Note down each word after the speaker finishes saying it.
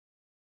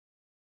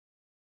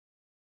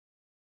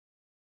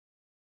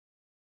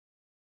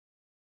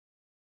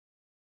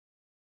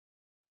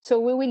So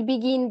we will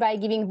begin by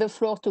giving the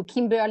floor to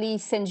Kimberly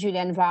St.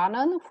 Julian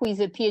Varnon, who is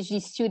a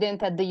PhD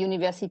student at the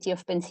University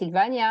of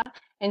Pennsylvania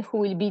and who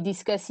will be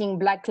discussing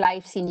Black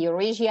lives in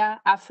Eurasia,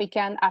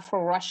 African,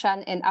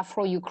 Afro-Russian, and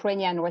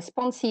Afro-Ukrainian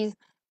responses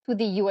to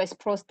the US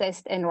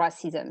protests and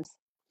racism.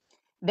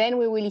 Then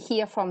we will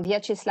hear from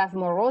Vyacheslav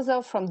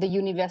Morozov from the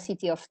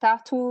University of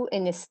Tartu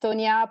in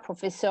Estonia,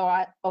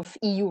 professor of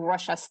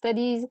EU-Russia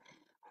studies,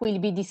 who will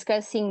be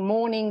discussing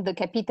Mourning the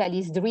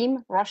Capitalist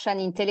Dream, Russian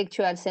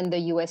Intellectuals and the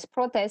US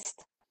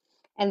Protest.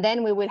 And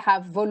then we will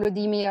have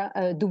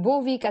Volodymyr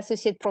Dubovik,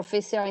 associate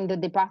professor in the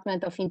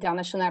Department of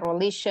International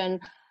Relations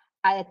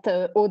at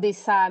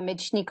Odessa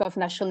Mechnikov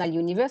National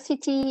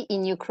University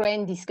in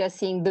Ukraine,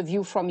 discussing the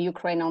view from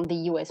Ukraine on the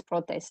US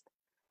protest.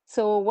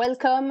 So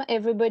welcome,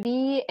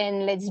 everybody,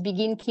 and let's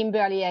begin.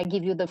 Kimberly, I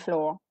give you the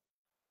floor.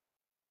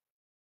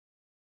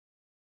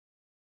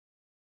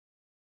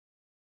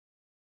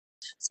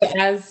 So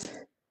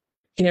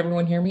can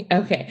everyone hear me?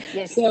 Okay.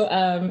 Yes. So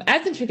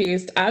as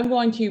introduced, I'm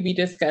going to be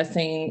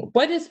discussing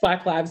what does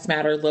Black Lives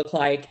Matter look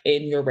like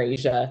in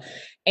Eurasia?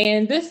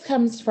 And this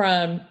comes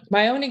from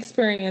my own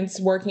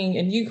experience working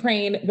in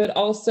Ukraine, but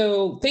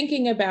also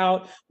thinking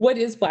about what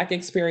is Black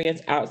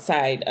experience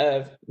outside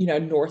of,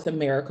 North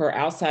America or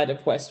outside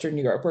of Western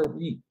Europe, where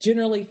we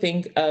generally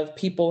think of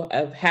people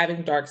of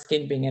having dark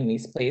skin being in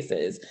these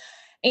places.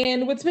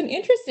 And what's been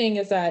interesting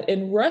is that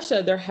in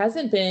Russia, there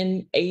hasn't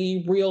been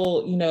a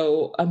real,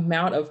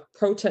 amount of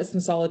protest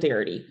and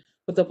solidarity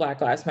with the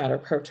Black Lives Matter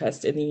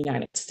protest in the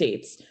United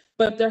States.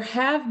 But there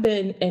have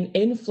been an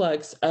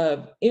influx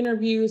of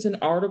interviews and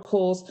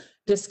articles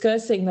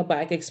discussing the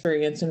Black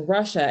experience in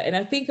Russia. And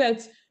I think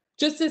that's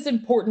just as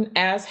important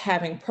as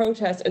having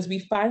protests as we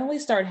finally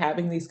start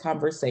having these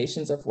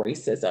conversations of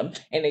racism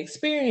and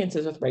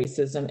experiences with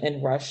racism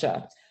in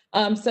Russia.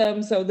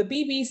 So the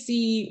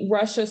BBC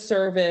Russia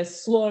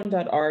service,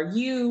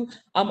 slon.ru,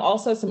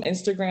 also some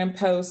Instagram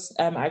posts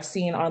I've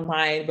seen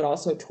online, but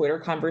also Twitter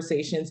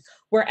conversations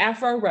where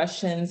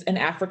Afro-Russians and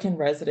African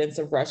residents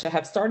of Russia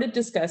have started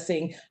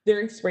discussing their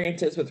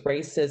experiences with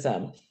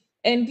racism.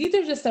 And these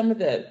are just some of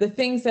the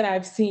things that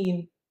I've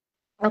seen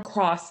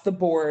across the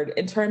board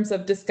in terms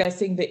of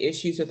discussing the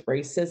issues with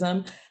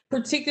racism,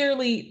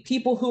 particularly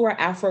people who are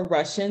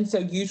Afro-Russian. So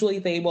usually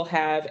they will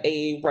have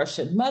a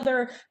Russian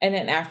mother and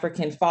an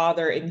African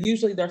father, and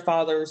usually their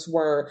fathers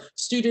were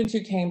students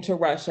who came to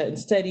Russia and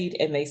studied,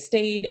 and they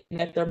stayed and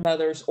met their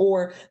mothers,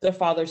 or their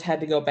fathers had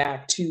to go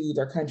back to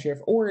their country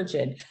of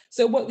origin.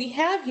 So what we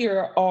have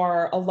here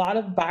are a lot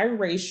of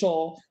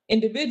biracial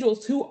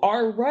individuals who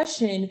are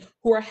Russian,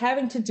 who are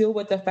having to deal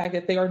with the fact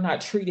that they are not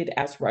treated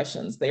as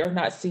Russians. They are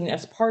not seen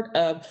as part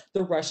of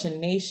the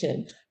Russian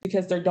nation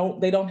because they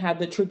don't have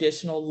the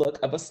traditional look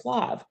of a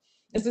Slav.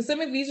 And so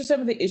these are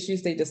some of the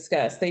issues they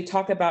discuss. They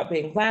talk about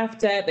being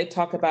laughed at. They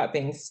talk about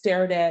being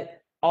stared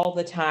at all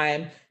the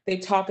time. They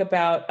talk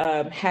about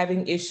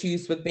having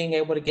issues with being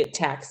able to get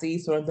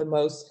taxis. One of the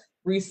most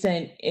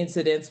recent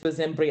incidents was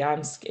in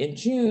Bryansk in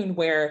June,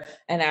 where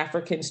an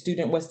African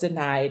student was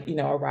denied,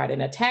 a ride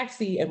in a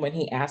taxi. And when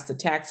he asked the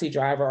taxi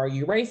driver, "Are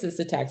you racist?"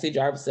 the taxi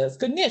driver says,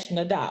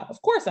 "Конечно, да, of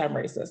course I'm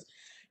racist."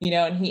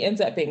 And he ends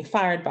up being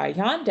fired by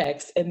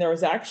Yandex. And there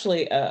was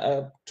actually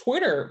a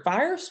Twitter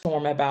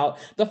firestorm about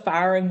the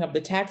firing of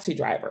the taxi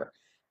driver,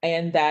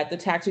 and that the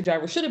taxi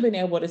driver should have been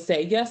able to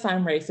say, "Yes,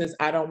 I'm racist.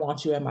 I don't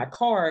want you in my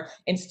car,"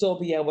 and still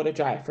be able to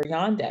drive for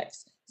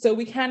Yandex. So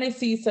we kind of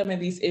see some of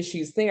these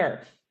issues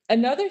there.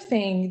 Another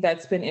thing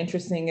that's been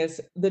interesting is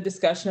the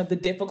discussion of the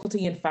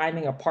difficulty in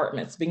finding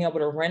apartments, being able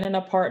to rent an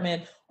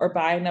apartment or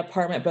buy an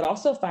apartment, but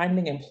also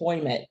finding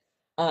employment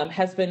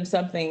has been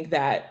something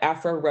that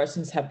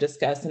Afro-Russians have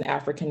discussed and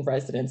African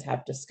residents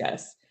have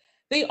discussed.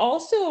 They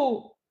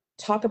also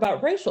talk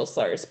about racial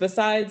slurs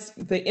besides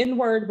the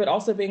N-word, but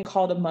also being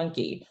called a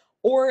monkey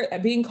or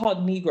being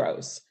called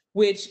Negroes,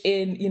 which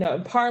in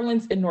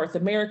parlance in North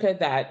America,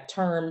 that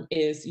term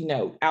is,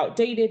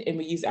 outdated, and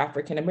we use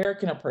African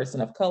American, a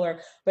person of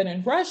color. But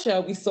in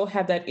Russia, we still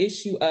have that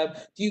issue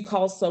of, do you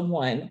call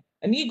someone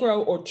a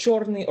Negro or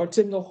черный or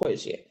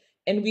темнокожий?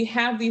 And we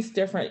have these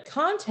different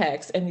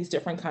contexts and these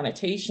different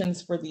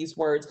connotations for these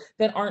words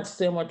that aren't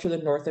similar to the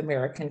North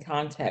American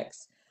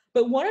context.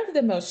 But one of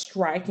the most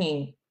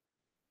striking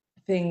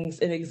things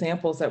and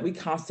examples that we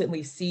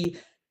constantly see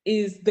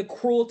is the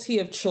cruelty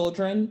of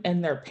children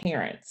and their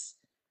parents.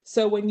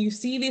 So when you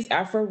see these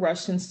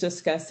Afro-Russians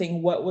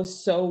discussing what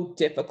was so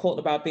difficult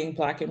about being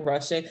Black in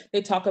Russia,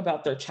 they talk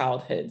about their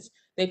childhoods.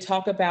 They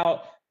talk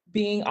about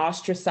being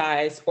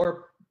ostracized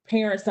or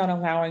parents not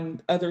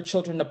allowing other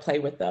children to play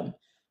with them.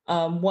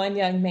 One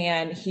young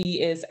man,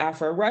 he is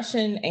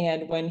Afro-Russian,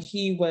 and when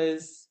he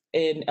was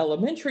in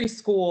elementary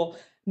school,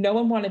 no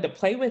one wanted to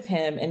play with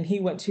him, and he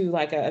went to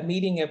like a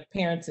meeting of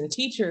parents and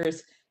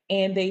teachers,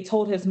 and they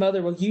told his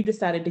mother, "Well, you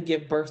decided to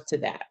give birth to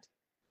that."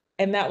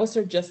 And that was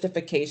her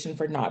justification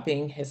for not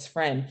being his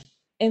friend.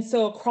 And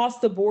so across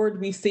the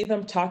board, we see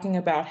them talking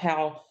about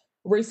how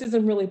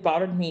racism really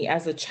bothered me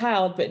as a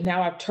child, but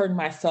now I've turned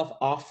myself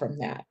off from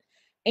that.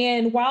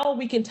 And while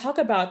we can talk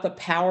about the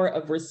power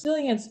of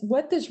resilience,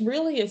 what this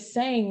really is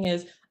saying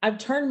is I've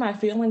turned my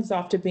feelings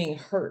off to being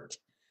hurt.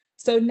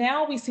 So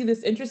now we see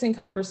this interesting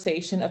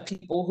conversation of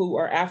people who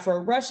are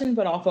Afro-Russian,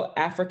 but also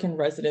African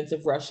residents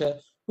of Russia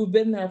who've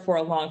been there for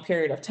a long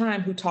period of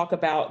time, who talk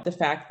about the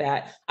fact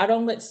that I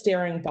don't let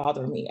staring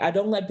bother me. I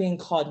don't let being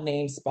called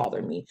names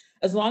bother me.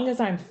 As long as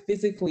I'm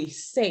physically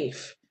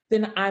safe,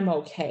 then I'm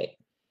okay.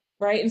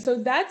 Right. And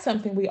so that's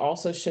something we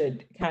also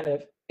should kind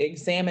of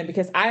examine,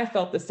 because I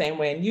felt the same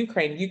way in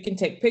Ukraine. You can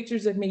take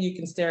pictures of me, you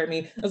can stare at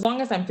me. As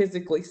long as I'm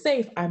physically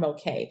safe, I'm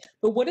okay.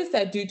 But what does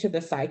that do to the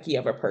psyche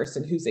of a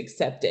person who's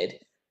accepted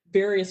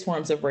various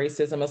forms of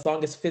racism, as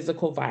long as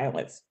physical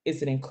violence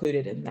isn't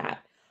included in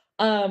that?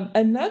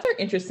 Another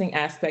interesting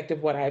aspect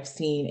of what I've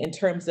seen in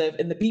terms of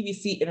in the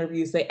BBC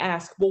interviews, they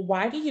ask, well,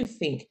 why do you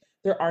think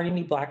there aren't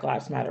any Black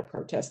Lives Matter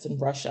protests in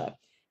Russia?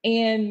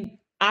 And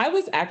I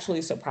was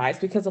actually surprised,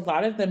 because a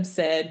lot of them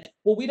said,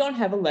 well, we don't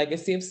have a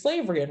legacy of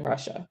slavery in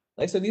Russia.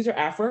 Like, so these are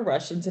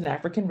Afro-Russians and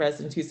African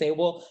residents who say,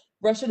 well,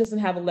 Russia doesn't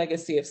have a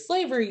legacy of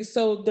slavery,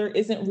 so there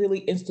isn't really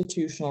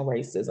institutional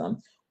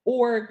racism.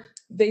 Or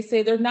they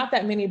say there's not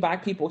that many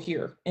Black people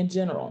here in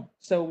general,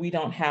 so we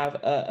don't have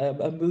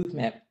a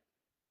movement.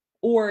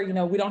 Or,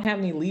 we don't have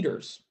any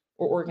leaders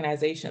or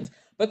organizations.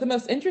 But the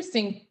most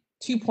interesting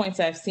 2 points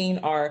I've seen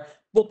are,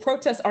 well,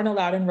 protests aren't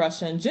allowed in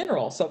Russia in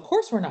general, so of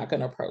course we're not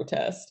going to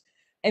protest.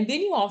 And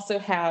then you also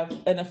have,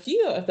 and a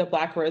few of the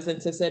Black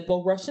residents have said,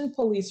 well, Russian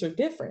police are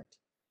different.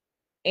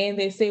 And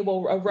they say,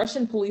 well, a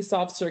Russian police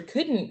officer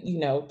couldn't,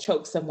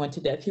 choke someone to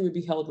death. He would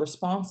be held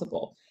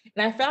responsible.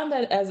 And I found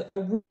that as a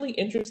really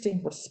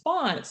interesting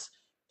response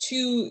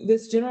to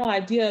this general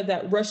idea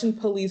that Russian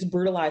police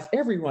brutalize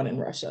everyone in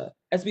Russia.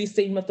 As we've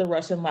seen with the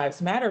Russian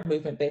Lives Matter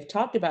movement, they've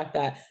talked about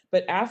that.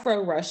 But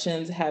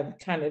Afro-Russians have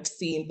kind of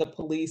seen the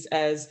police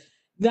as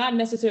not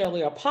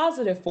necessarily a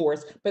positive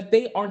force, but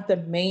they aren't the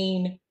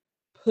main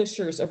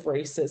pushers of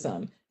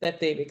racism that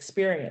they've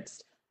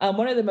experienced.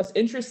 One of the most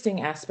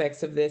interesting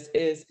aspects of this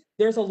is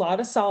there's a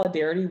lot of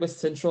solidarity with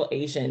Central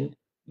Asian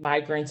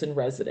migrants and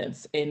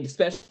residents, and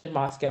especially in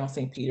Moscow and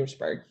St.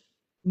 Petersburg.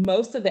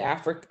 Most of the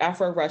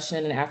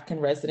Afro-Russian and African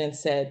residents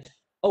said,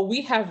 oh,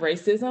 we have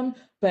racism,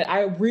 but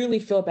I really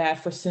feel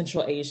bad for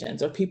Central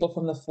Asians or people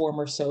from the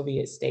former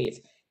Soviet states.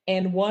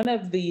 And one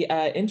of the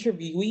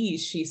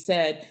interviewees, she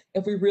said,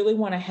 if we really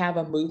want to have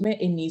a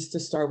movement, it needs to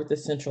start with the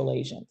Central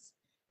Asians,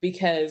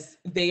 because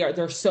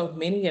there's so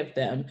many of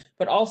them.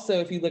 But also,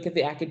 if you look at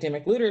the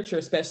academic literature,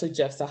 especially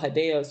Jeff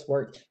Sahadeo's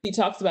work, he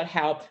talks about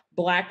how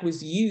Black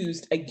was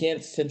used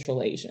against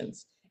Central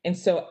Asians. And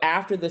so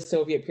after the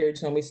Soviet period,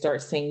 when we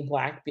start seeing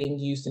Black being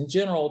used in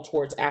general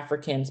towards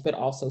Africans, but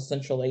also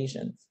Central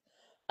Asians.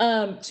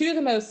 Two of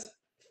the most,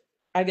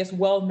 I guess,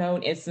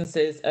 well-known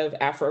instances of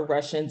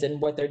Afro-Russians and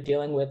what they're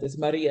dealing with is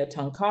Maria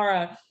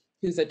Tonkara,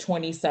 who's a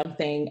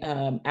 20-something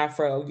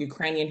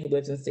Afro-Ukrainian who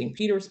lives in St.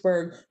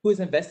 Petersburg, who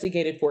is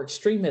investigated for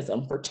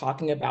extremism for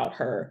talking about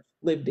her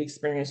lived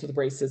experience with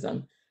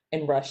racism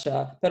in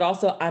Russia. But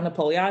also Anna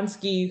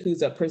Polyansky,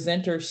 who's a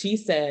presenter, she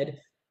said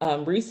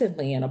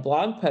recently in a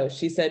blog post,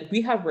 she said,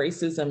 we have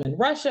racism in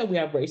Russia, we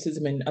have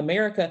racism in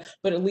America,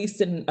 but at least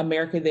in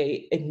America,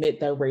 they admit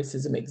that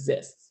racism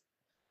exists.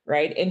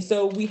 Right. And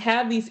so we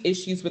have these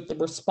issues with the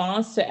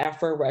response to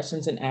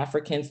Afro-Russians and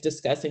Africans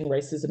discussing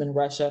racism in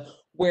Russia,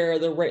 where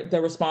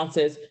the response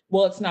is,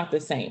 well, it's not the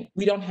same.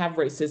 We don't have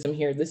racism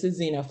here. This is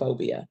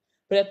xenophobia.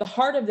 But at the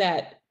heart of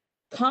that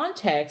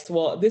context,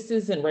 well, this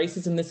isn't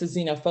racism, this is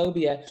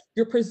xenophobia.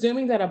 You're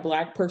presuming that a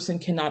Black person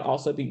cannot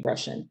also be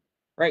Russian,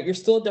 right? You're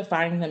still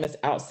defining them as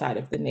outside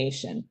of the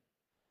nation.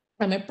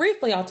 And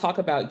briefly, I'll talk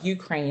about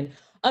Ukraine.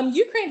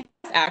 Ukraine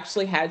has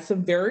actually had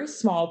some very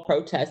small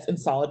protests in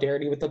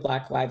solidarity with the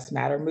Black Lives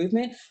Matter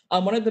movement.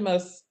 One of the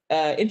most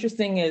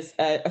interesting is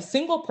a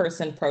single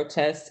person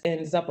protest in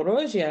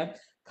Zaporozhye.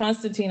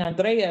 Konstantin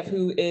Andreev,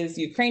 who is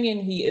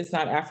Ukrainian, he is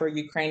not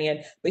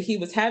Afro-Ukrainian, but he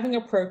was having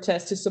a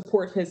protest to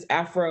support his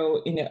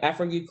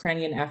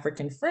Afro-Ukrainian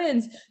African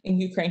friends in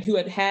Ukraine who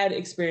had had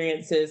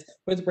experiences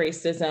with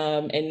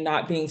racism and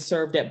not being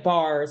served at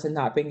bars and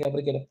not being able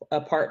to get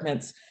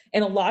apartments.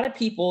 And a lot of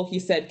people, he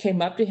said,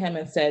 came up to him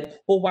and said,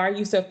 well, why are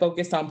you so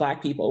focused on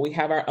Black people? We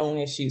have our own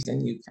issues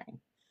in Ukraine.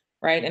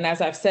 Right. And as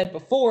I've said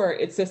before,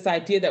 it's this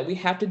idea that we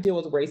have to deal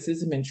with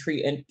racism and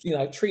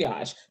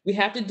triage. We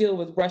have to deal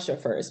with Russia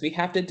first. We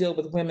have to deal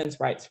with women's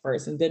rights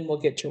first, and then we'll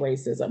get to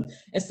racism,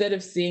 instead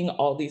of seeing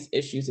all these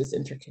issues as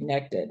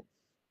interconnected.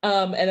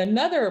 And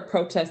another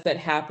protest that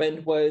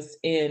happened was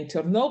in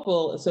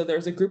Ternopil. So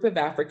there's a group of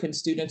African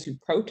students who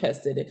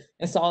protested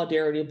in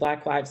solidarity with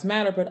Black Lives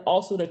Matter, but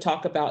also to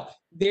talk about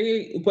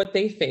what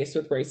they faced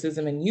with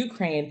racism in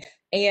Ukraine.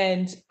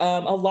 And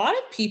a lot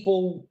of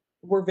people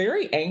were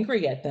very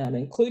angry at them,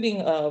 including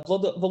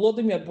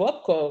Volodymyr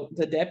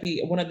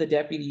Bobko, one of the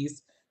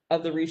deputies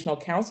of the regional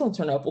council in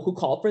Ternopil, who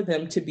called for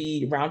them to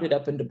be rounded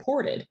up and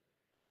deported.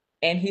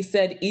 And he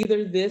said,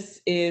 either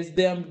this is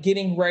them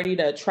getting ready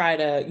to try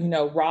to,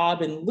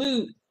 rob and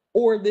loot,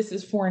 or this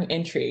is foreign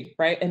entry,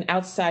 right? And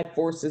outside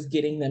forces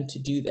getting them to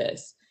do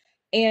this.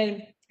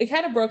 And it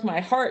kind of broke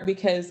my heart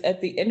because at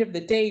the end of the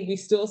day, we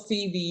still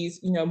see these,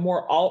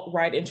 more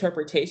alt-right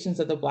interpretations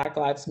of the Black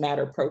Lives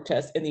Matter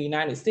protests in the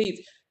United States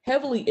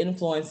heavily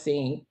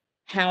influencing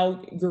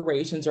how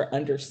Eurasians are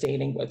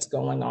understanding what's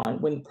going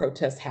on when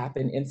protests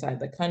happen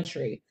inside the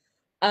country.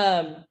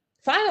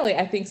 Finally,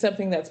 I think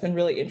something that's been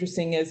really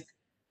interesting is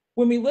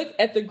when we look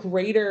at the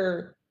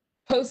greater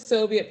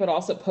post-Soviet, but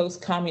also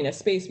post-communist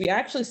space, we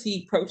actually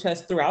see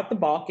protests throughout the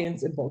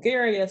Balkans in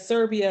Bulgaria,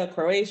 Serbia,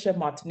 Croatia,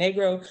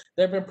 Montenegro.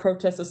 There have been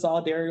protests of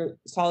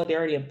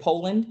solidarity in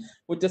Poland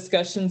with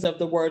discussions of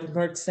the word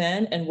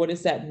mercen and what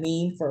does that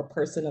mean for a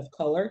person of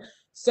color.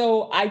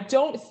 So I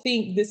don't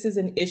think this is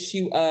an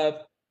issue of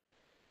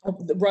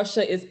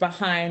Russia is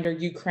behind or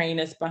Ukraine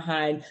is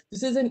behind.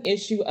 This is an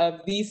issue of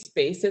these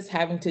spaces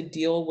having to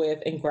deal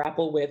with and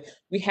grapple with.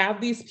 We have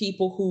these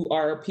people who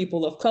are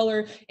people of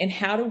color, and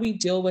how do we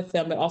deal with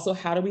them? But also,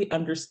 how do we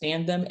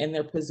understand them and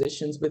their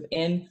positions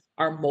within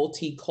our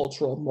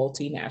multicultural,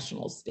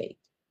 multinational state?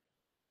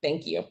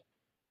 Thank you.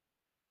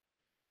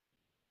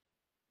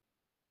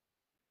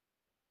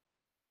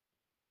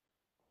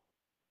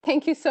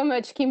 Thank you so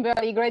much,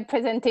 Kimberly. Great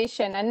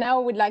presentation. And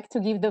now I would like to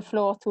give the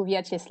floor to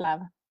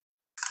Vyacheslav.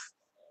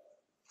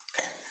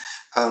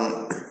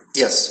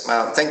 Yes,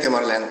 thank you,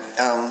 Marlene.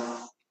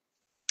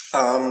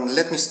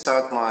 Let me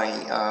start my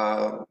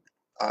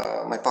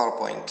my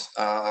PowerPoint.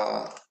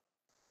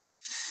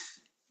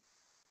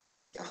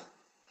 Yeah.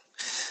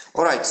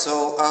 All right,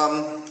 so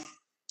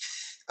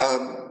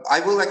I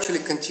will actually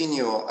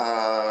continue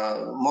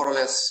more or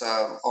less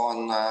on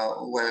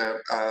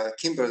where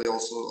Kimberly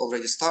also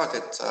already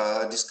started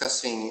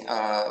discussing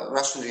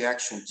Russian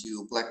reaction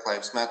to Black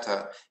Lives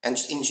Matter and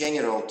in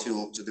general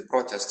to the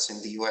protests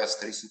in the US,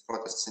 the recent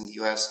protests in the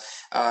US.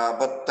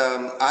 But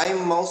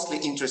I'm mostly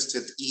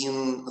interested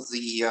in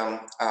the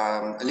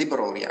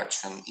liberal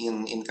reaction,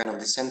 in kind of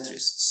the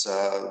centrists,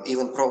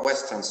 even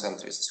pro-Western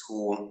centrists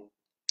who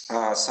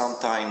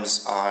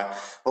sometimes are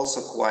also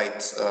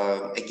quite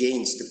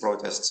against the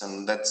protests,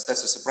 and that's a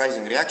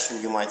surprising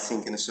reaction, you might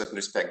think, in a certain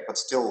respect. But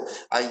still,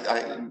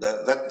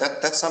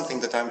 that's something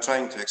that I'm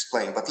trying to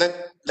explain. But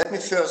let me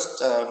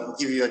first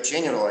give you a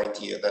general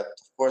idea that,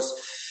 of course,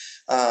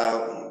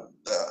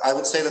 I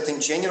would say that in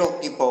general,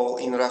 people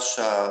in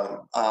Russia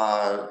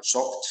are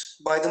shocked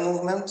by the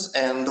movement,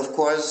 and of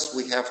course,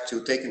 we have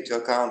to take into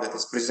account that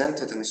it's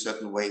presented in a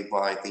certain way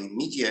by the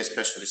media,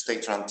 especially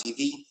state-run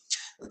TV.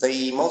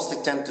 They mostly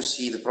tend to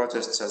see the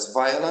protests as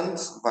violent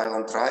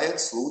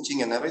riots,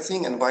 looting and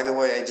everything. And by the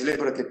way, I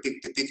deliberately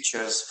picked the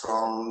pictures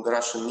from the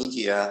Russian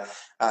media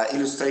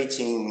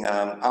illustrating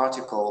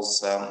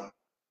articles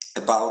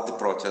about the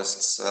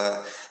protests.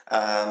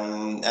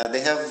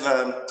 They have,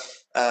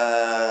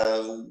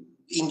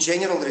 in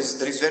general, there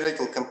is very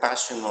little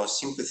compassion or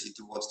sympathy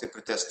towards the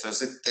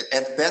protesters.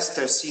 At best,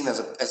 they're seen as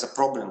a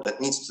problem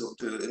that needs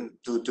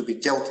to be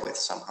dealt with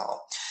somehow.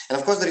 And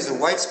of course, there is a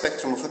wide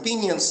spectrum of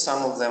opinions.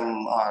 Some of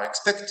them are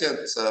expected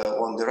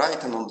on the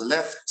right and on the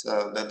left.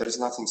 That there is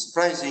nothing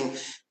surprising.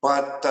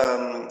 But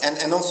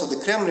and also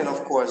the Kremlin,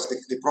 of course,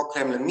 the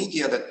pro-Kremlin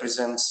media that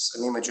presents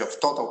an image of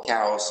total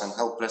chaos and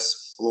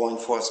helpless law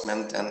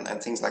enforcement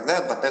and things like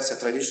that. But that's a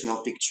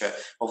traditional picture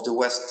of the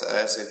West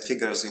as it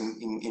figures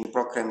in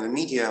pro-Kremlin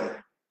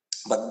media,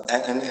 but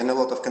and a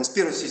lot of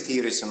conspiracy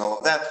theories and all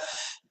of that.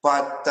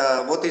 But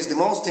what is the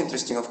most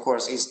interesting, of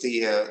course, is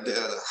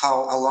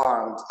how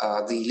alarmed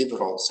the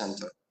liberal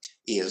center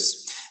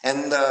is.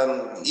 And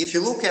if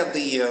you look at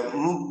the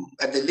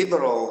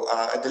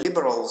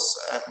liberals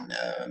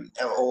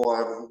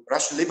or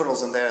Russian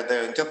liberals and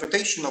their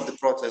interpretation of the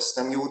protests,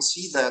 then you would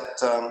see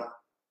that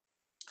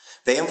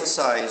they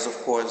emphasize, of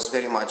course,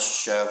 very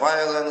much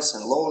violence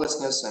and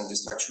lawlessness and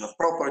destruction of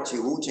property,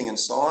 looting, and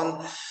so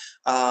on.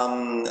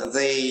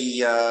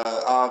 They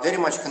are very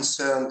much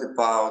concerned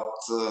about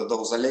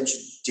those alleged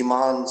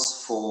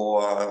demands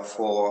for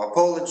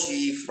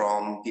apology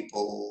from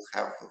people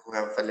who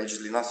have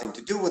allegedly nothing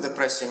to do with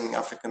oppressing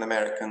African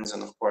Americans,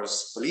 and of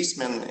course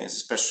policemen is a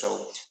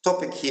special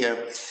topic here.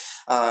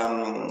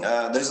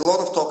 There's a lot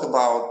of talk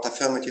about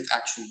affirmative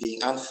action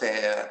being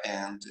unfair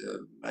and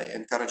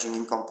encouraging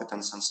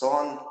incompetence and so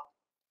on.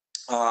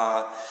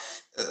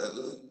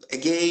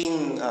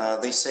 Again,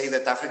 they say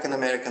that African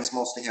Americans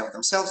mostly have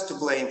themselves to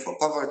blame for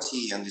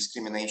poverty and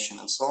discrimination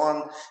and so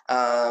on.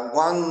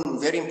 One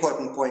very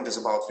important point is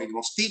about freedom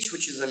of speech,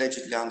 which is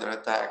allegedly under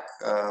attack,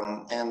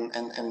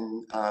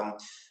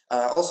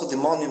 also the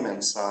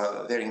monuments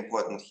are very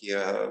important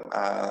here.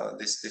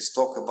 This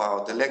talk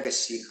about the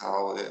legacy,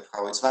 how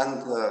it's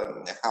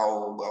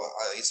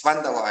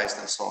vandalized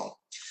and so on.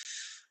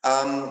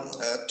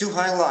 To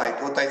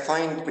highlight what I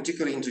find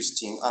particularly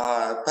interesting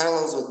are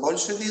parallels with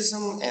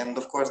Bolshevism, and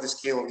of course the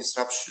scale of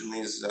disruption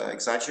is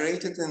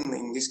exaggerated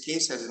in this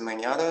case as in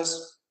many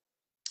others.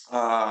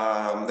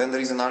 Then there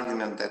is an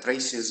argument that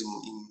racism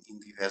in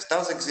the US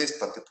does exist,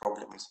 but the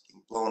problem is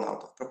being blown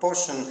out of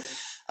proportion.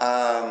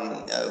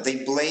 They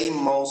blame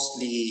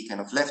mostly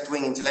kind of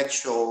left-wing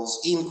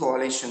intellectuals in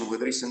coalition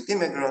with recent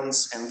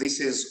immigrants, and this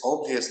is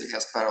obviously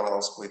has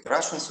parallels with the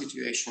Russian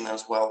situation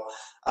as well.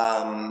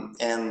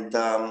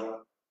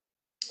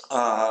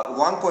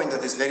 One point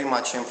that is very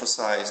much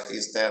emphasized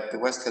is that the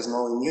West has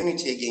no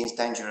immunity against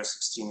dangerous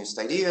extremist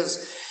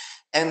ideas.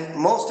 And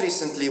most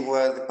recently,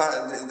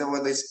 there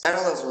were these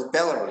parallels with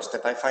Belarus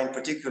that I find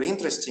particularly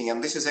interesting.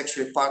 And this is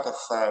actually part of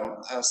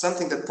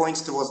something that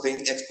points towards the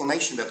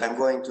explanation that I'm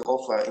going to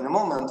offer in a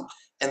moment.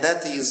 And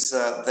that is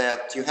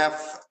that you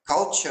have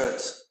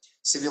cultured,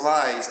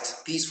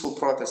 civilized, peaceful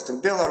protest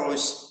in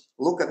Belarus.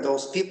 Look at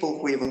those people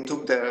who even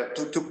took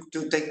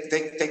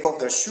take off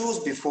their shoes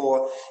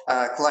before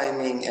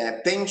climbing a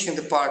bench in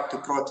the park to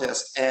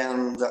protest,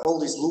 and all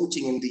this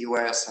looting in the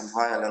US and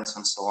violence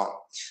and so on.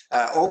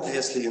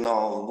 Obviously, you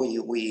know,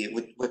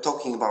 we're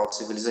talking about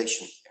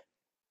civilization here.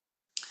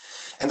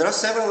 And there are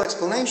several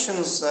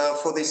explanations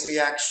for this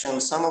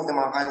reaction. Some of them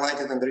are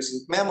highlighted in the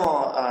recent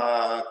memo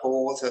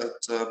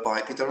co-authored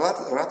by Peter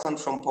Rutland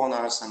from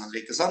PONARS and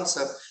Enrique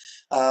Zantsev.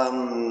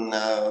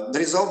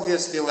 There is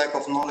obviously a lack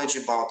of knowledge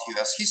about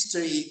US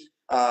history.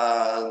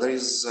 There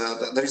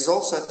is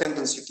also a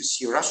tendency to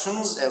see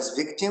Russians as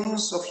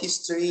victims of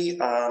history,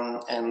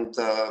 and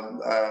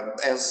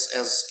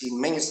as in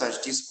many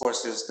such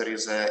discourses, there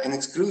is an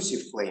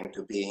exclusive claim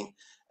to being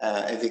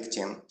a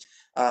victim.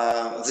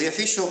 The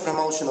official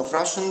promotion of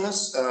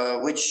Russianness,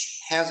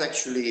 which has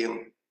actually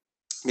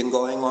been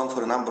going on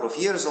for a number of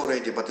years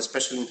already, but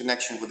especially in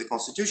connection with the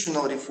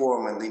constitutional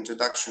reform and the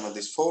introduction of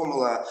this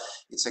formula.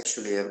 It's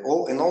actually an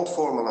old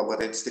formula,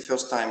 but it's the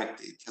first time it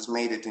has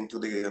made it into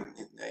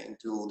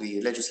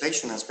the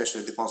legislation,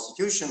 especially the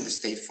constitution, the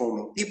state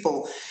forming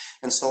people,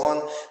 and so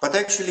on. But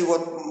actually,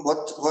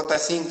 what I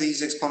think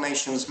these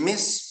explanations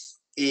miss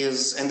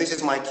is, and this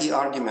is my key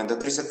argument, that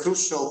there is a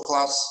crucial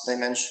class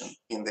dimension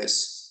in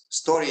this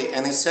story,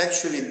 and it's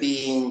actually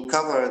being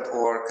covered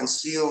or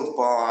concealed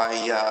by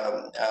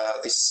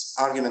this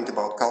argument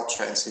about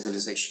culture and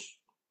civilization.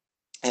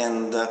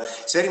 And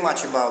it's very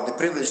much about the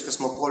privileged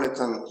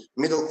cosmopolitan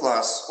middle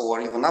class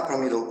or even upper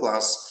middle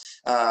class,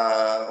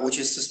 which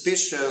is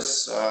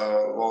suspicious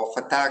of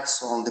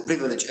attacks on the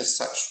privilege as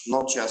such,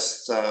 not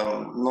just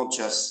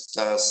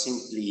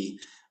simply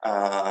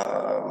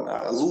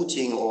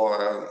looting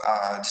or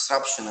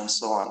disruption and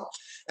so on.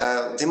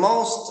 The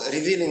most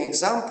revealing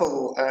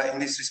example in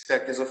this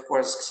respect is, of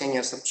course,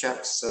 Ksenia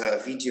Sobchak's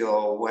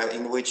video,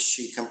 in which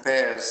she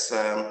compares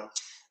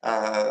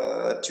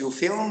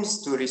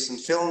two recent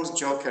films,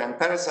 Joker and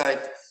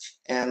Parasite,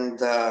 and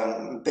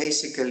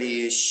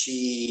basically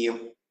she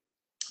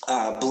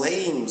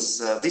blames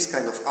this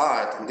kind of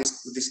art and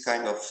this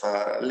kind of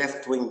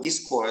left-wing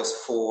discourse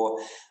for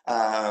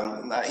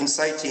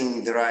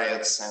inciting the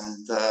riots,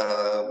 and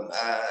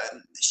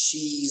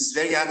she's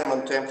very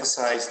adamant to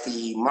emphasize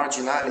the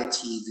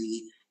marginality,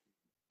 the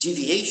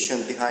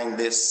deviation behind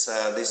this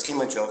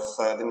image of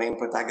the main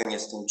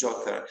protagonist in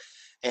Joker.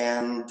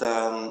 And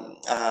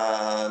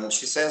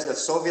she says that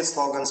Soviet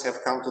slogans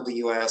have come to the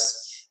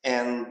US.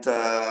 And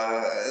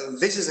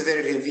this is a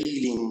very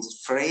revealing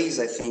phrase,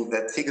 I think,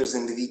 that figures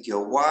in the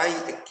video. Why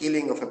a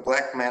killing of a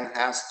black man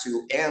has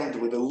to end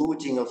with the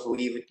looting of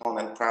Louis Vuitton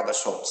and Prada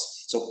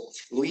shops. So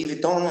Louis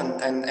Vuitton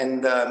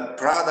and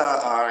Prada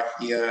are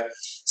here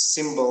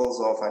symbols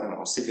of, I don't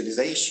know,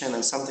 civilization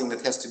and something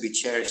that has to be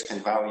cherished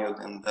and valued.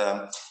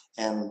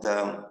 And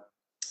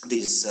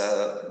this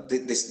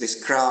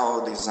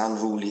crowd is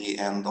unruly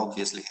and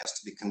obviously has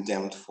to be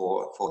condemned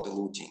for the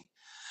looting.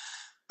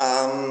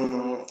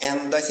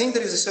 And I think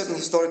there is a certain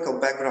historical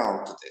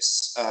background to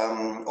this.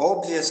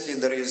 Obviously,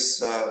 there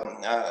is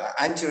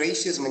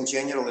anti-racism in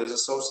general is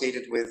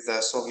associated with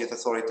Soviet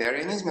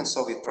authoritarianism and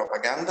Soviet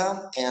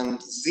propaganda, and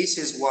this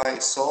is why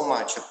it's so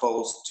much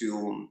opposed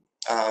to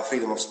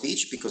freedom of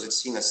speech, because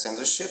it's seen as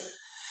censorship.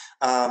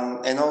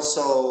 And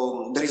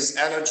also there is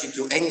allergy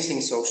to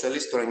anything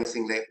socialist or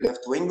anything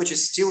left-wing, which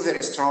is still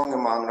very strong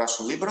among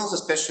Russian liberals,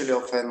 especially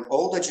of an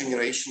older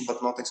generation,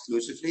 but not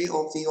exclusively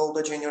of the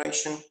older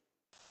generation.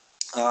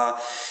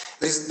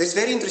 There's this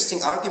very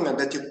interesting argument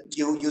that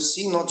you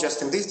see not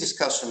just in this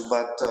discussion,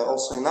 but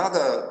also in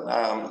other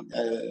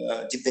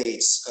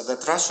debates,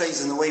 that Russia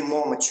is in a way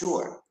more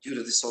mature due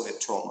to the Soviet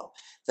trauma.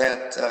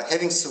 That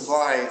having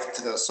survived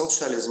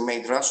socialism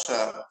made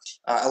Russia,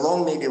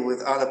 along maybe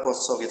with other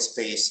post-Soviet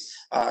space,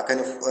 kind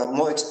of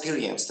more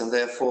experienced, and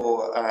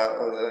therefore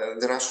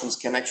the Russians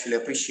can actually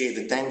appreciate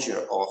the danger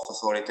of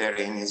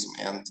authoritarianism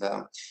and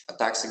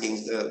attacks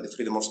against the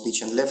freedom of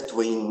speech and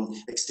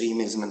left-wing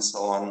extremism and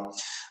so on.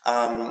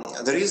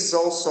 There is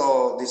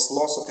also this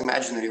loss of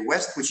imaginary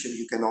West, which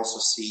you can also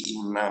see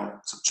in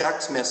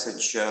Sobchak's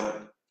message,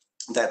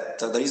 that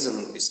there is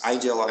this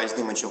idealized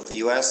image of the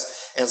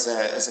US as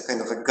a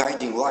kind of a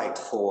guiding light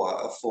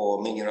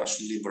for many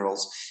Russian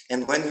liberals.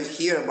 And when you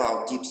hear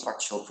about deep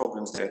structural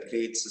problems there, it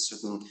creates a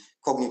certain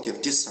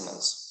cognitive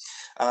dissonance.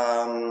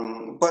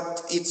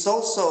 But it's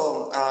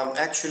also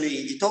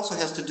it also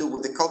has to do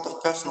with the cult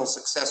of personal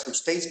success,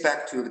 which dates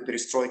back to the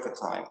perestroika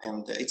time.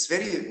 And it's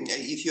very,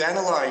 if you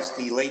analyze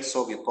the late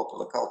Soviet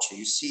popular culture,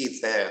 you see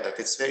it there, that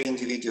it's very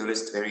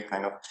individualist, very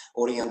kind of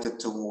oriented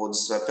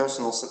towards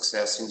personal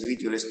success,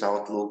 individualist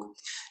outlook.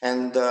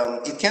 And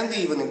it can be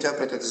even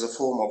interpreted as a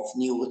form of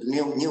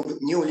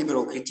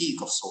neoliberal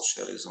critique of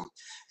socialism.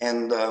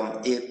 And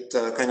it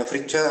kind of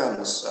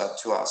returns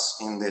to us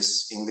in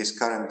this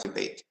current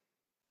debate.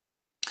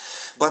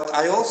 But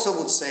I also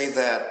would say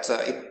that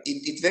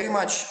it very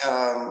much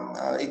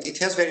it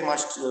has very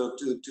much to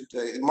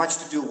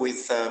do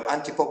with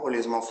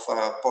anti-populism of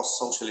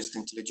post-socialist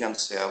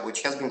intelligentsia,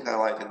 which has been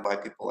highlighted by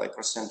people like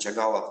Rosen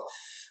Jagalov.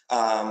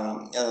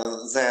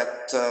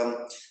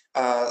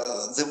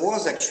 There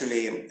was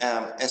actually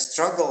a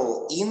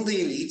struggle in the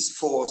elites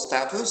for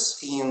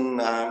status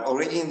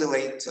already in the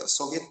late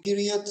Soviet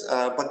period,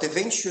 but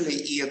eventually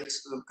it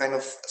kind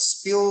of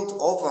spilled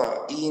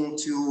over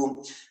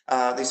into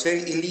this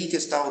very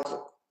elitist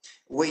outlook,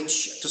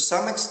 which to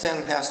some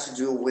extent has to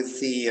do with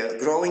the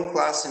growing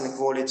class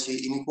inequality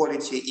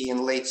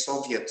in late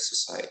Soviet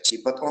society.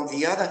 But on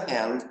the other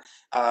hand,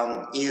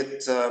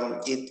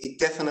 it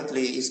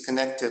definitely is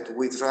connected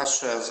with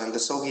Russia's and the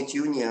Soviet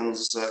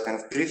Union's kind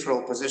of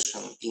peripheral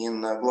position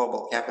in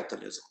global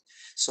capitalism.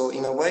 So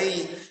in a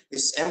way,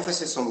 this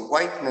emphasis on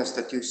whiteness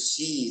that you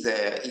see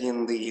there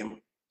in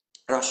the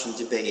Russian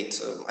debate,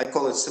 I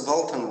call it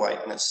subaltern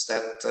whiteness,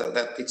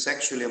 that it's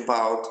actually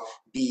about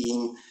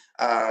being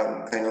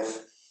kind of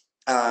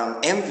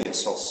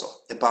envious also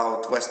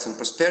about Western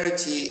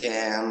prosperity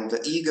and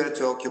eager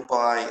to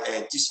occupy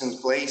a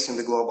decent place in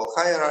the global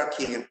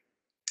hierarchy.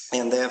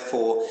 And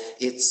therefore,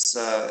 it's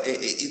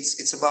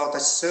about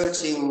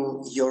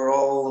asserting your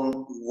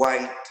own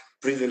white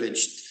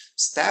privileged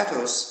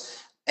status,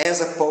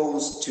 as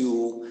opposed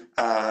to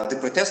the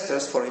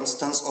protesters, for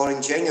instance, or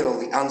in general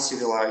the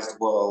uncivilized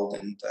world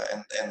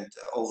and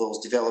all those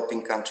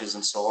developing countries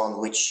and so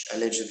on, which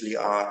allegedly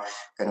are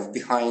kind of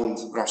behind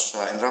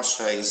Russia, and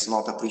Russia is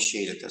not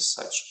appreciated as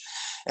such.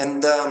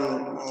 And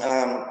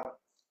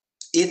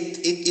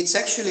it's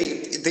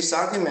actually, this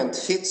argument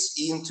fits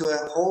into a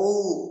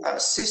whole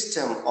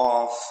system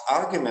of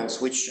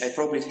arguments, which I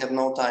probably have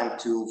no time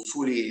to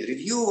fully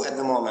review at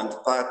the moment,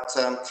 but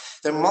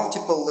there are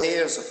multiple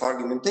layers of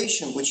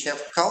argumentation which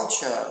have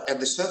culture at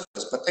the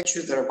surface, but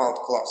actually they're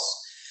about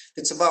class.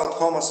 It's about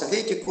Homo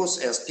Sovieticus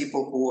as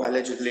people who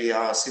allegedly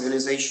are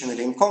civilizationally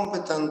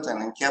incompetent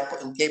and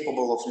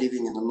incapable of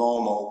living in a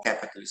normal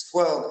capitalist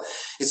world.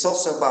 It's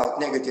also about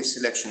negative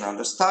selection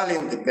under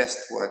Stalin. The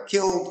best were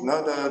killed,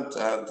 murdered,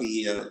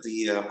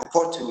 the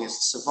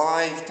opportunists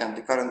survived, and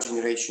the current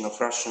generation of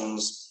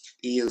Russians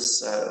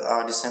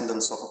are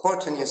descendants of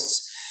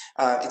opportunists.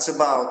 It's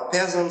about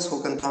peasants who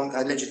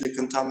allegedly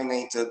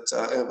contaminated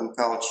urban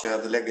culture,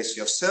 the legacy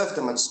of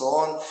serfdom, and so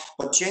on.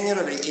 But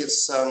generally,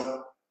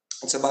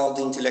 it's about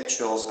the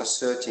intellectuals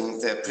asserting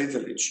their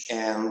privilege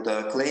and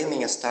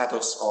claiming a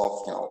status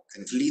of, kind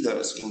of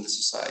leaders in the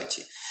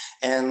society.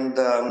 And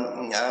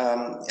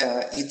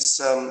it's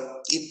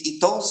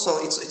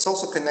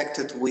also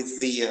connected with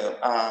the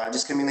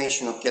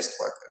discrimination of guest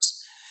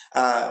workers.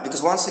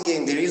 Because once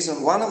again,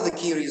 one of the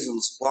key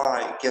reasons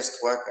why guest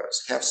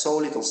workers have so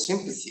little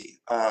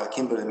sympathy,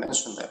 Kimberly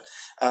mentioned that,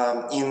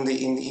 in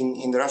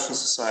the Russian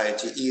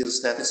society,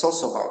 is that it's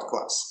also about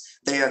class.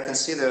 They are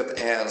considered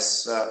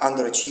as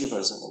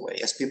underachievers in a way,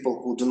 as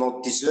people who do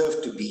not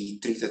deserve to be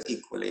treated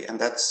equally, and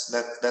that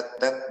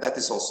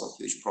is also a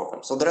huge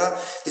problem. So there are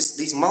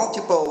these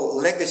multiple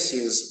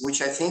legacies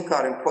which I think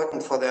are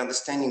important for the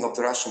understanding of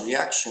the Russian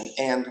reaction,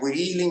 and we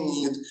really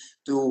need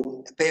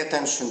to pay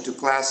attention to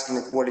class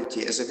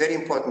inequality as a very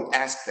important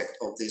aspect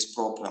of this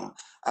problem.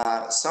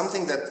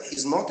 Something that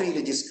is not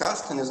really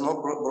discussed and is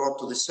not brought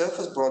to the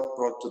surface,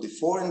 brought to the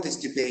fore in this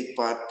debate,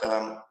 but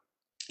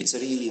it's a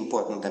really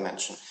important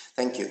dimension.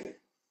 Thank you.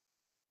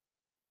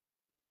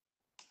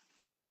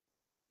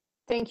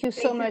 Thank you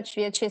so much,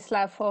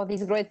 Vyacheslav, for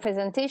this great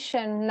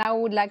presentation. Now I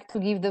would like to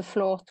give the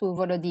floor to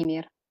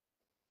Volodymyr.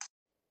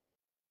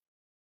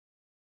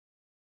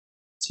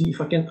 See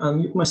if I can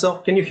unmute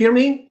myself. Can you hear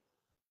me?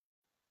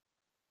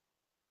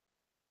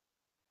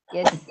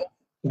 Yes.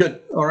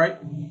 Good. All right.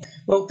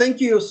 Well,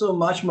 thank you so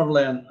much,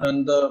 Marlene.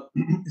 And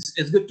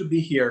it's good to be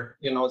here.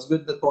 It's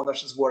good that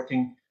PONARS is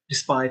working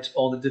despite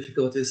all the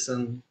difficulties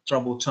and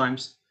troubled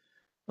times.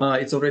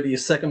 It's already a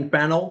second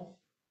panel,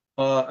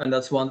 and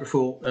that's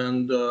wonderful.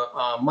 And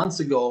months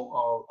ago,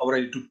 I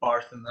already took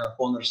part in a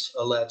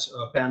PONARS-led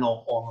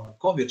panel on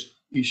COVID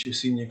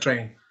issues in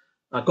Ukraine.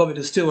 COVID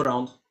is still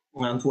around,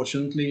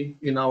 unfortunately,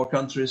 in our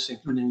countries,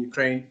 including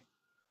Ukraine.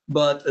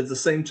 But at the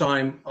same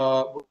time,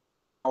 we're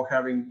now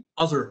having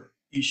other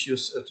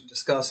issues to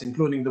discuss,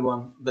 including the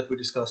one that we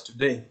discussed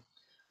today.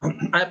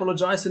 I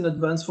apologize in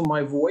advance for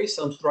my voice.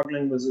 I'm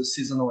struggling with a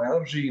seasonal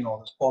allergy,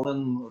 this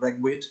pollen,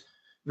 ragweed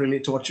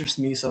really tortures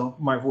me, so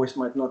my voice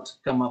might not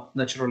come up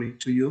naturally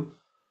to you.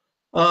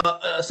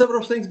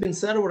 Several things been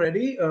said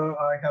already.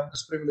 I have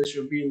this privilege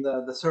of being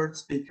the third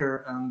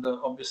speaker, and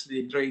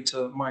obviously great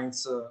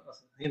minds,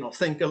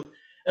 think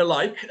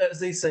alike, as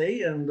they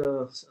say. And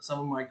some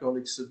of my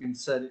colleagues have been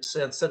said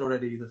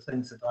already the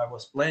things that I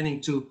was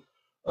planning to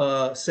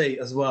say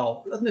as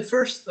well. Let me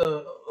first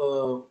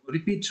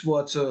repeat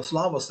what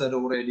Slava said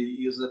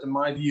already. Is that in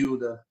my view,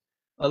 that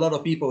a lot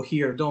of people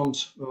here don't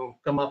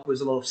come up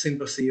with a lot of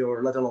sympathy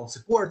or let alone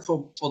support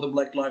for the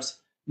Black Lives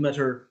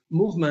Matter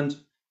movement.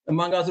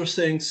 Among other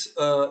things,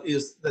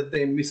 is that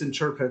they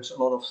misinterpret a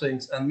lot of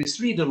things and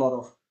misread a lot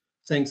of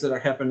things that are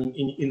happening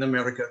in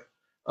America.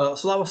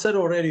 Slava said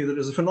already that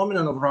there's a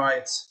phenomenon of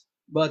riots,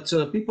 but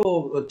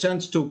people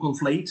tend to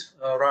conflate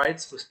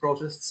riots with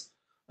protests,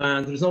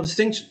 and there's no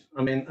distinction.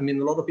 I mean,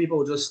 a lot of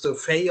people just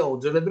fail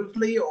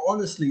deliberately or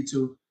honestly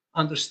to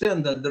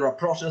understand that there are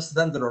protests,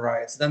 then there are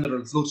riots, then there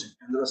is looting,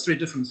 and there are three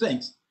different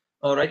things,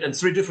 all right, and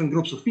three different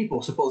groups of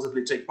people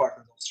supposedly take part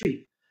in those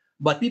three.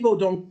 But people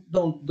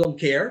don't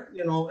care,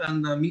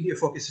 and the media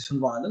focuses on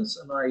violence,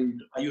 and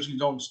I usually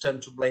don't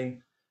tend to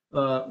blame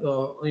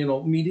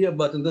media,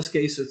 but in this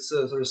case, it's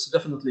there's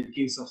definitely a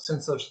case of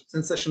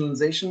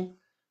sensationalization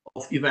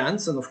of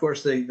events, and of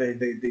course they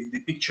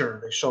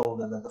show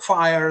the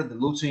fire, the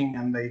looting,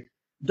 and they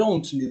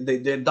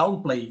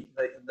downplay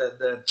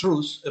the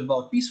truth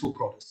about peaceful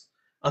protests.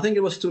 I think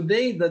it was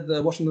today that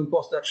the Washington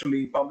Post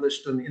actually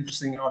published an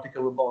interesting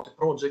article about a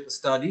project, a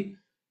study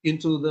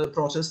into the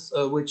protests,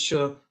 which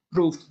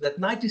proved that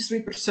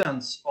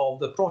 93% of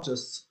the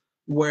protests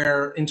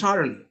were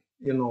entirely,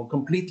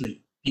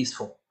 completely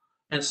peaceful.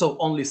 And so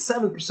only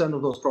 7%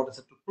 of those protests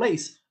that took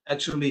place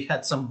actually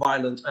had some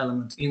violent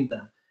element in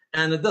them.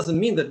 And it doesn't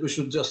mean that we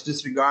should just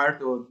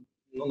disregard or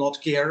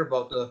not care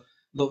about the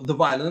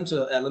violent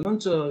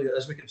element,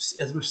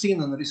 as we've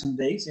seen in recent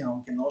days,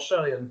 in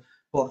Kenosha and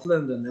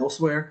Portland and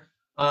elsewhere.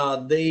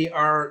 They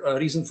are a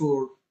reason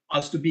for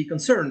us to be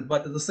concerned,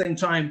 but at the same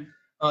time,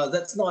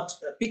 that's not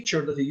a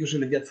picture that you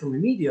usually get from the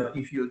media.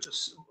 If you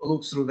just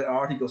look through the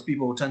articles,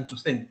 people tend to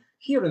think,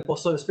 here in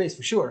post-Soviet space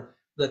for sure,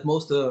 that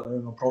most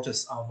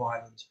protests are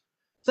violent.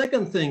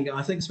 Second thing,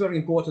 I think it's very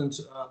important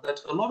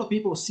that a lot of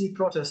people see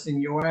protests in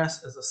the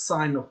US as a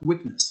sign of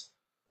weakness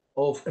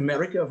of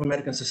America, of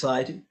American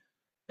society.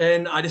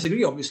 And I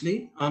disagree,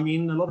 obviously. I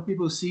mean, a lot of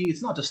people see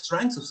it's not a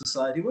strength of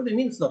society. What do you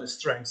mean it's not a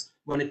strength?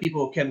 When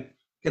people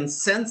can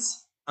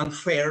sense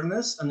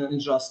unfairness and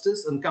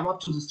injustice and come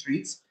up to the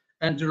streets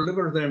and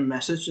deliver their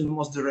message in the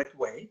most direct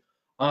way.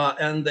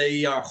 And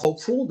they are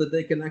hopeful that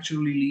they can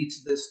actually lead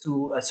this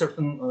to a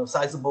certain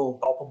sizable,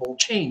 palpable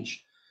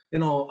change.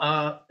 It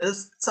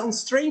sounds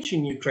strange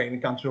in Ukraine,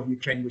 the country of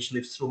Ukraine, which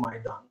lives through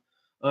Maidan.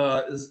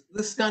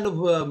 This kind of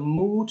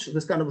mood,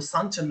 this kind of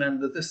sentiment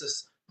that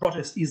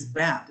protest is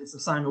bad, it's a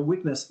sign of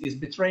weakness, is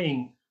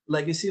betraying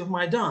legacy of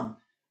Maidan.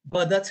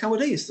 But that's how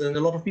it is. And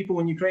a lot of people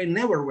in Ukraine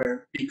never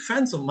were big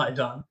fans of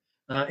Maidan,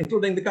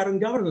 including the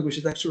current government, which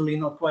is actually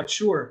not quite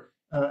sure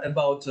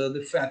about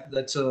the fact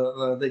that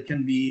they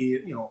can be,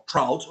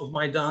 proud of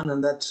Maidan,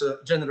 and that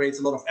generates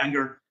a lot of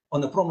anger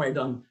on the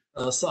pro-Maidan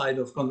side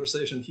of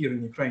conversation here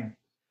in Ukraine.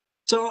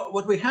 So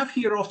what we have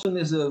here often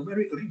is a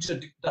very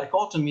rigid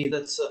dichotomy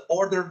that's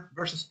order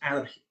versus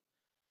anarchy.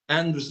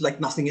 And there's like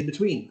nothing in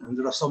between. And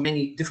there are so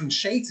many different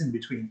shades in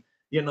between.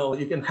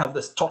 You can have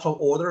this total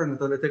order in a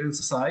totalitarian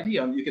society,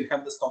 and you can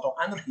have this total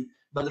anarchy,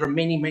 but there are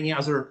many, many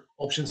other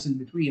options in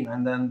between.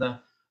 And then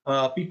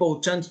people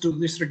tend to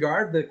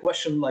disregard the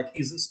question, like,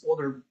 is this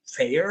order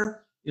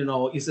fair?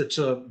 Is it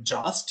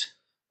just?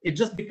 It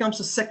just becomes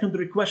a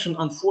secondary question,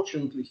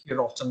 unfortunately,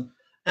 here often.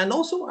 And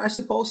also, I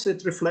suppose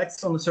it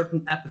reflects on a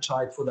certain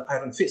appetite for the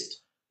iron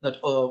fist that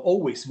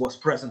always was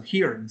present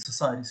here in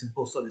societies in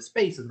post-Soviet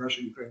space, in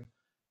Russia, Ukraine,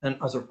 and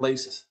other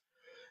places.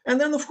 And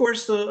then, of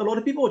course, a lot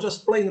of people are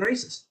just plain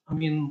racist. I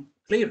mean,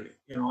 clearly,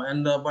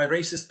 and by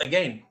racist,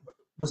 again,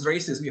 with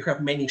racism, you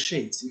have many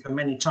shades, you have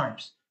many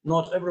types.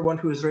 Not everyone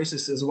who is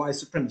racist is a white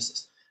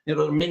supremacist. There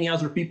are many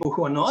other people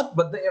who are not,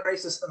 but they are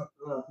racist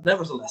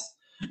nevertheless.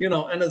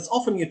 And it's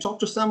often you talk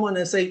to someone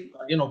and say,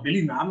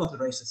 believe me, I'm not a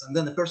racist. And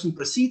then the person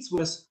proceeds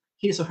with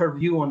his or her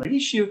view on an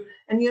issue,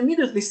 and you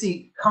immediately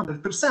see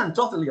 100%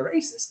 totally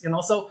racist.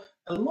 So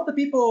a lot of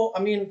people,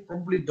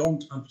 probably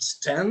don't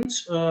understand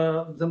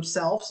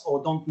themselves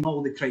or don't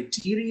know the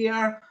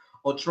criteria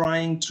or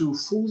trying to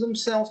fool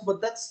themselves,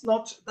 but that's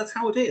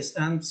how it is.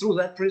 And through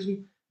that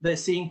prism, they're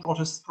seeing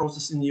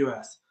protests in the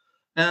US.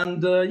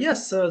 And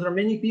yes, there are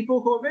many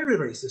people who are very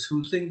racist,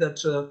 who think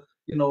that, a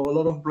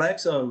lot of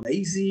blacks are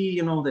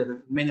lazy, there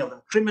are many of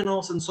them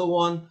criminals and so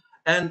on.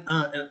 And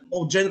a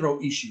more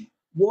general issue,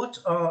 what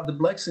the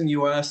blacks in the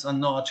US are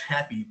not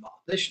happy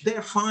about?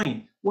 They're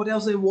fine. What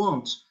else they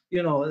want?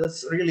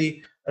 That's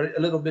really a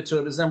little bit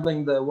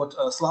resembling what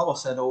Slava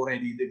said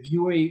already. The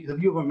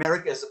view of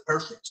America as a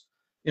perfect,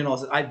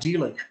 as an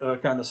idyllic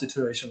kind of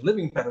situation,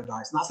 living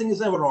paradise. Nothing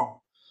is ever wrong.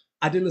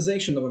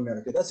 Idealization of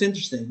America. That's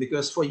interesting,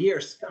 because for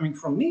years, coming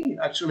from me,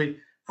 actually,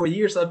 for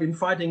years I've been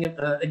fighting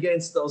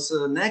against those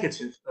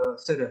negative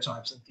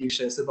stereotypes and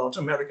cliches about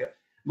America.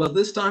 But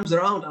this time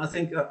around, I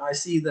think I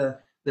see the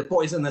the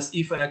poisonous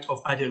effect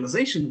of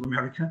idealization of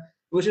America,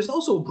 which is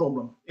also a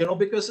problem,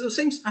 because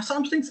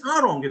some things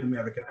are wrong in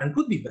America and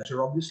could be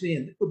better, obviously,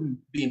 and it could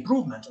be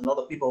improvement. And a lot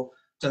of people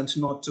tend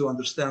not to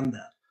understand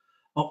that.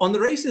 On the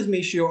racism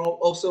issue,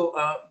 also,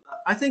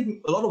 I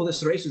think a lot of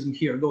this racism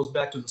here goes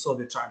back to the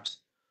Soviet times.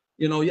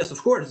 Yes,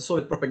 of course, the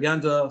Soviet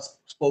propaganda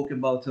spoke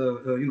about,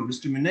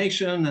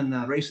 discrimination and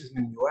racism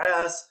in the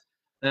US,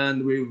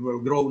 and we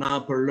were grown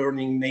up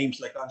learning names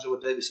like Angela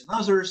Davis and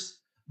others.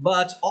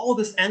 But all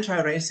this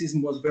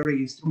anti-racism was very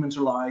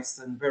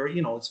instrumentalized and very,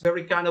 it's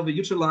very kind of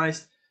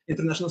utilized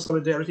international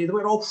solidarity. They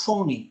were all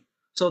phony.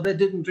 So they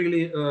didn't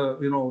really,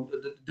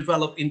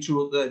 develop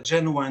into the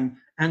genuine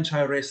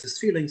anti-racist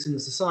feelings in the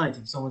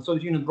society. So when the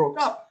Soviet Union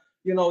broke up,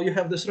 you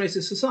have this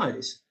racist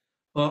societies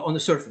on the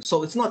surface.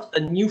 So it's not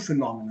a new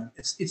phenomenon.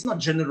 It's not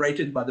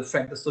generated by the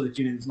fact that the Soviet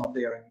Union is not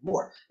there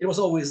anymore. It was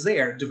always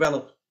there,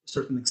 developed to a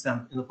certain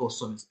extent in the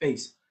post-Soviet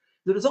space.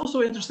 There is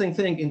also an interesting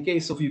thing in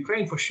case of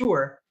Ukraine, for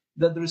sure,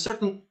 that there is a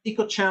certain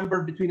echo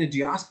chamber between the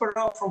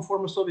diaspora from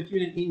former Soviet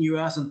Union in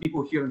US and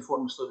people here in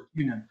former Soviet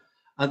Union.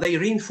 They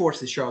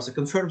reinforce each other,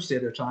 confirm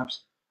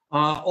stereotypes.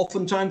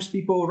 Oftentimes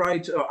people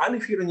write, I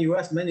live here in the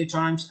US many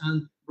times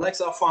and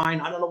blacks are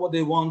fine, I don't know what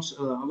they want,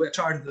 we're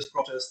tired of these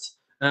protests,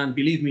 and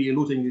believe me,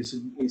 looting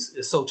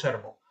is so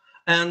terrible.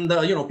 And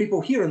people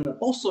here in the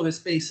post-Soviet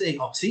space say,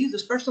 oh, see,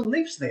 this person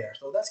lives there,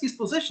 so that's his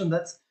position,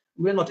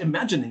 we're not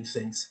imagining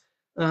things.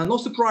 No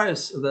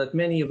surprise that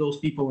many of those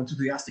people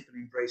enthusiastically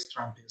embraced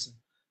Trumpism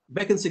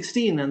back in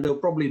 2016, and they'll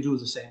probably do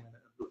the same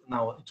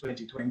now in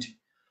 2020.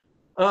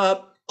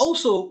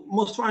 Also,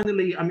 most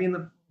finally, I mean,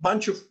 a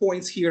bunch of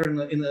points here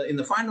in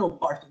the final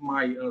part of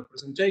my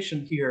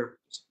presentation here.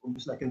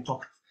 Obviously, I can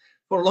talk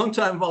for a long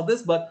time about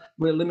this, but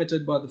we're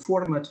limited by the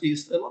format.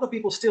 Is a lot of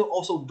people still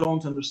also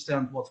don't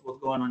understand what's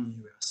going on in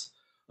the US.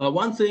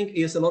 One thing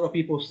is a lot of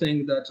people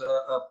think that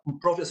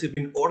protests have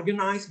been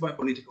organized by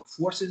political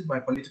forces, by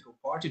political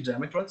party,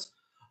 Democrats.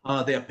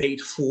 They are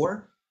paid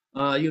for.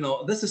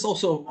 This is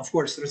also, of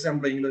course,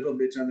 resembling a little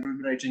bit and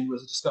reverberating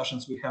with the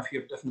discussions we have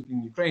here, definitely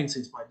in Ukraine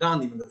since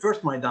Maidan, even the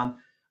first Maidan.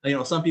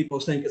 Some people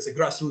think it's a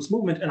grassroots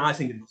movement, and I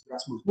think it was a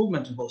grassroots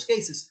movement in both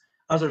cases.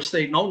 Others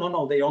say,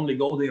 no, they only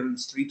go there in the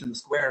street, in the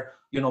square,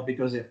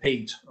 because they're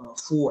paid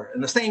for.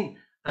 And the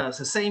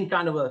same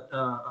kind of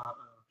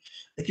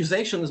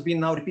accusation has been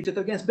now repeated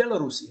against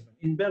Belarus, even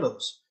in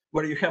Belarus,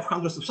 where you have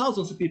hundreds of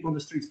thousands of people in the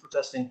streets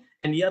protesting,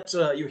 and yet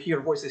you hear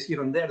voices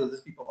here and there that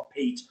these people are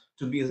paid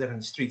to be there in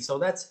the streets. So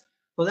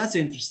that's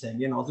interesting.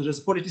 There's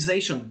a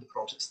politicization of the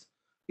protest.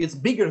 It's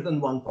bigger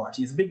than one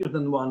party. It's bigger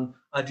than one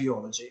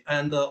ideology.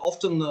 And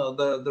often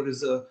there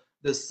is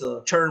this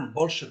term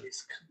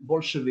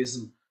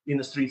Bolshevism in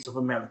the streets of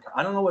America.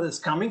 I don't know where it's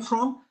coming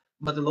from,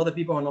 but a lot of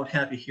people are not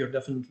happy here,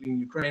 definitely in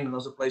Ukraine and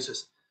other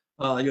places.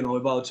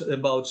 About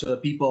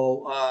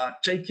people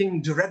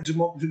taking direct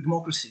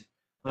democracy,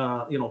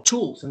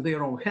 tools in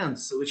their own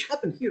hands, which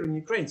happened here in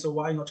Ukraine. So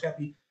why not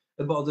happy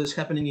about this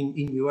happening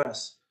in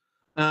US?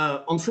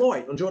 On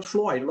George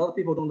Floyd, a lot of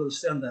people don't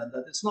understand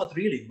that it's not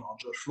really about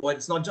George Floyd.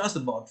 It's not just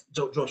about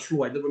George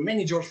Floyd. There were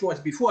many George Floyds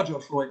before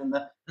George Floyd, and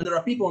there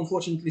are people,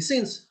 unfortunately,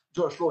 since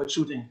George Floyd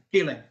shooting,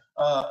 killing,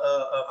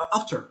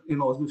 after,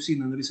 as we've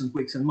seen in the recent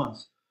weeks and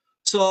months.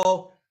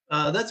 So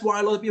that's why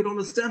a lot of people don't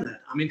understand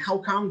that. I mean, how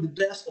come the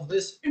death of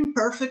this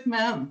imperfect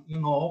man,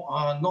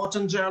 not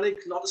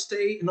angelic, not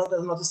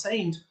a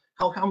saint,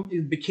 how come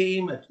it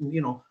became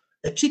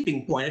a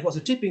tipping point? It was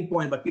a tipping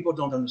point, but people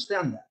don't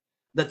understand that.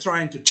 They're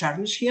trying to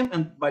tarnish him,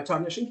 and by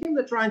tarnishing him,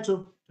 they're trying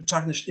to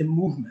tarnish a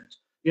movement.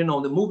 The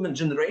movement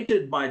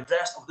generated by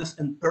death of this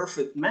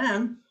imperfect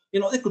man,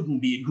 it couldn't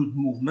be a good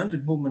movement, a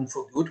movement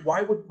for good.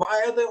 Why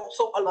are they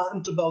so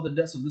alarmed about the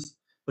death of this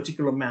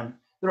particular man?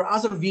 There are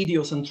other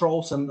videos and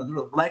trolls, and there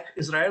are black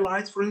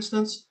Israelites, for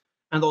instance,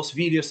 and those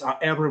videos are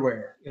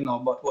everywhere,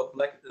 about what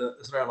black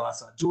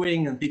Israelites are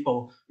doing, and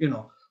people,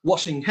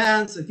 washing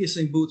hands and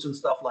kissing boots and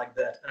stuff like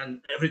that.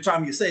 And every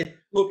time you say,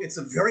 look, it's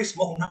a very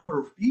small number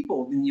of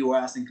people in the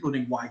US,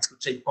 including whites, who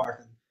take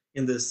part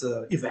in this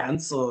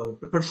events or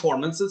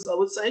performances, I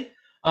would say.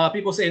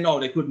 People say, no,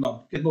 they could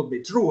not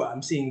be true.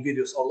 I'm seeing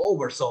videos all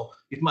over, so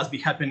it must be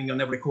happening on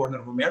every corner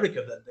of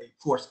America that they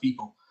force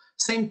people.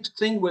 Same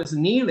thing with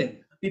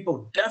kneeling.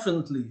 People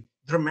definitely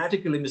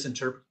dramatically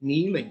misinterpret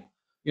kneeling.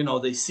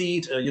 They see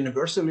it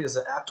universally as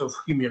an act of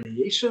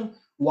humiliation,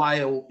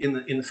 while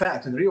in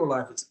fact, in real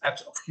life, it's an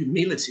act of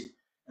humility.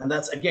 And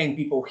that's, again,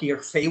 people here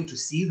fail to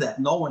see that.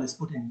 No one is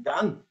putting a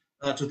gun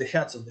to the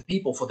heads of the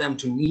people for them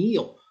to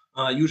kneel.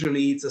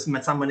 Usually it's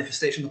some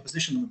manifestation of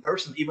position of a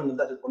person, even if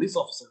that is a police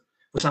officer,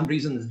 for some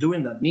reason is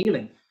doing that,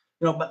 kneeling.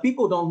 But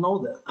people don't know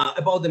that.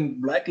 About the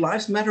Black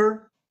Lives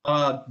Matter,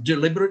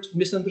 deliberate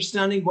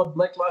misunderstanding what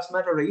Black Lives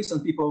Matter is,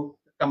 and people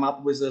come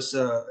up with this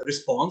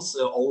response,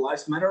 all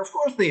lives matter. Of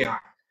course they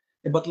are.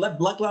 But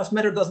Black Lives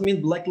Matter doesn't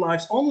mean Black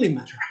Lives only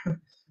matter.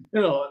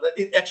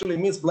 It actually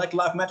means Black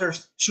Lives Matter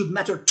should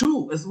matter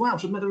too, as well,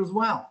 should matter as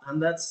well.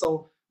 And that's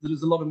so, there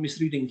is a lot of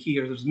misreading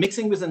here. There's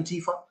mixing with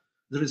Antifa.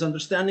 There is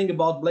understanding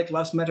about Black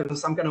Lives Matter as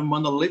some kind of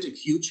monolithic,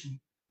 huge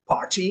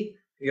party,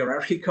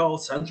 hierarchical,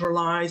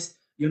 centralized,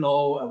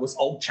 with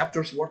all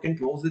chapters working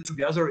closely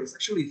together. It's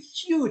actually a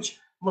huge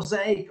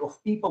mosaic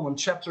of people and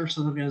chapters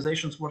and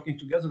organizations working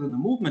together in the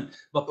movement.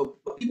 But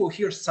people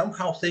here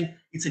somehow think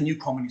it's a new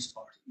communist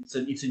party.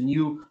 It's a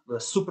new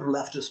super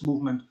leftist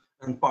movement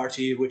and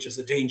party, which is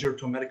a danger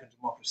to American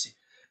democracy.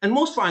 And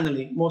most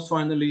finally,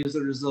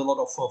 there is a lot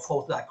of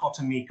false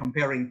dichotomy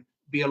comparing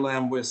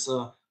BLM with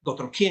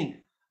Dr.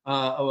 King.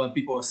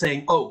 People are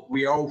saying, oh,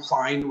 we are all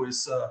fine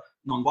with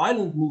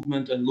nonviolent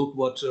movement, and look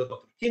what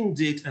Dr. King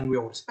did, and we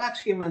all respect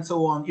him, and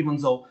so on, even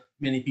though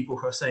many people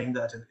who are saying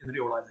that in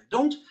real life they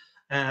don't.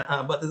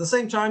 But at the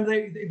same time,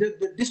 they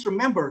just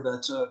remember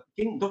that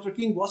Dr.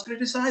 King was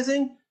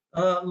criticizing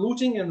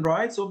looting and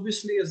riots,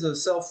 obviously, as a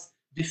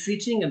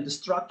self-defeating and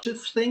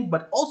destructive thing,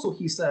 but also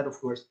he said, of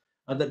course,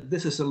 that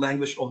this is a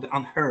language of the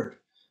unheard.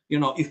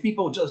 If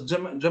people just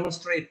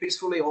demonstrate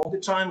peacefully all the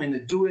time and they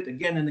do it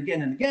again and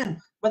again and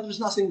again, but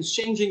there's nothing is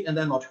changing and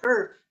they're not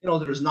heard,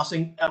 there is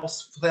nothing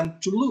else for them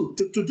to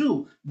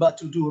do but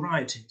to do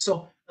rioting.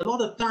 So a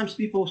lot of times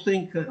people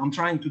think, I'm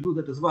trying to do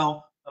that as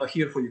well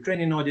here for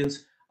Ukrainian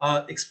audience,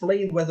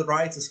 explain where the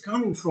riots is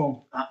coming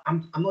from.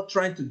 I'm not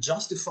trying to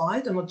justify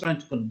it, I'm not trying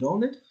to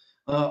condone it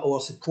or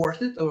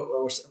support it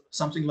or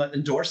something like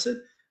endorse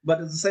it, but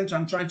at the same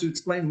time trying to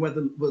explain where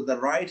the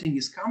rioting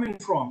is coming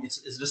from.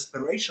 It's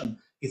desperation,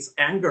 it's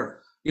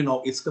anger,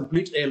 it's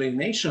complete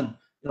alienation,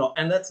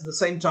 and that's at the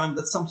same time,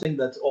 that's something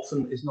that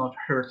often is not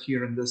heard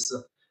here in this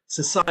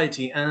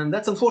society. And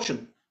that's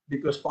unfortunate,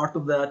 because part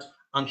of that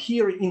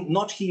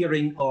not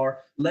hearing or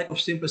lack of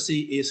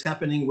sympathy is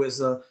happening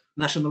with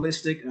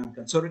nationalistic and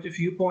conservative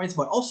viewpoints,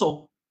 but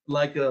also,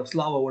 like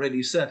Slava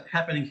already said,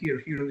 happening here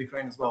in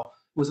Ukraine as well,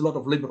 with a lot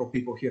of liberal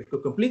people here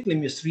who completely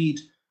misread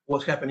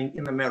what's happening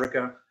in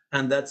America.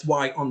 And that's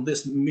why on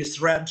this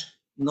misread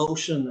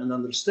notion and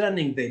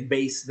understanding, they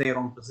base their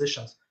own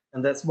positions.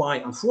 And that's why,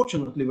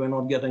 unfortunately, we're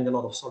not getting a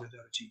lot of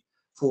solidarity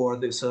for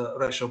this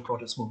racial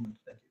protest movement.